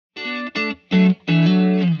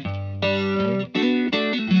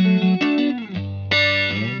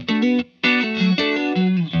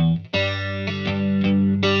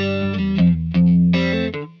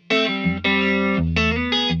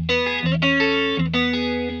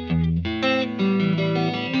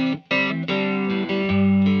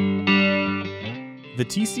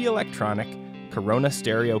TC Electronic Corona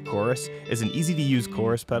Stereo Chorus is an easy-to-use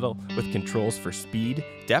chorus pedal with controls for speed,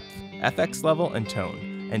 depth, FX level, and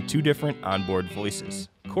tone, and 2 different onboard voices.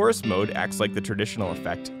 Chorus mode acts like the traditional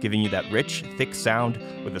effect, giving you that rich, thick sound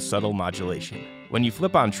with a subtle modulation. When you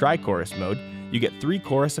flip on tri-chorus mode, you get 3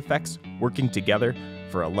 chorus effects working together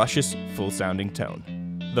for a luscious, full-sounding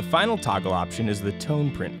tone. The final toggle option is the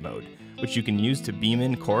tone print mode, which you can use to beam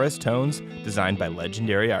in chorus tones designed by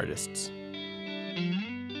legendary artists.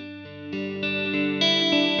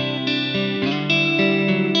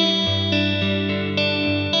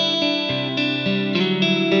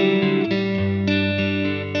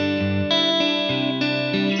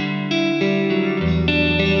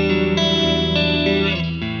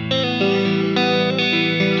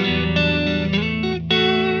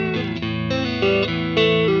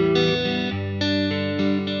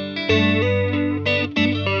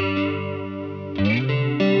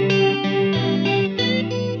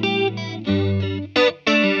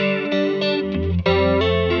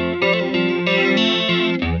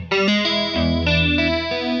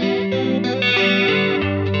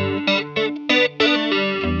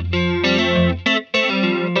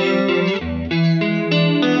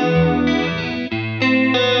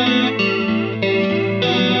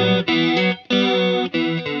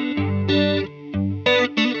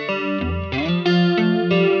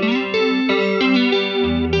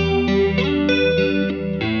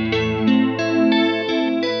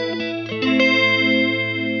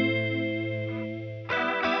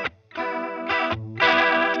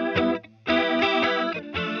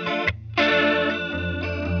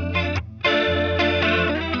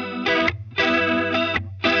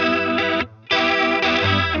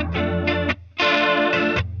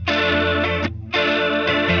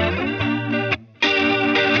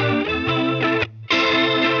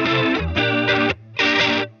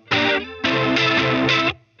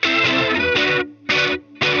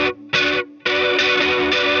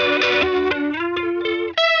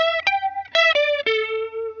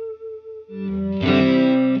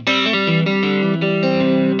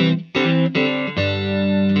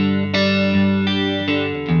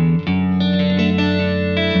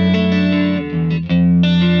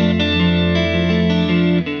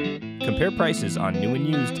 Compare prices on new and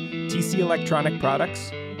used TC Electronic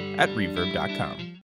products at Reverb.com.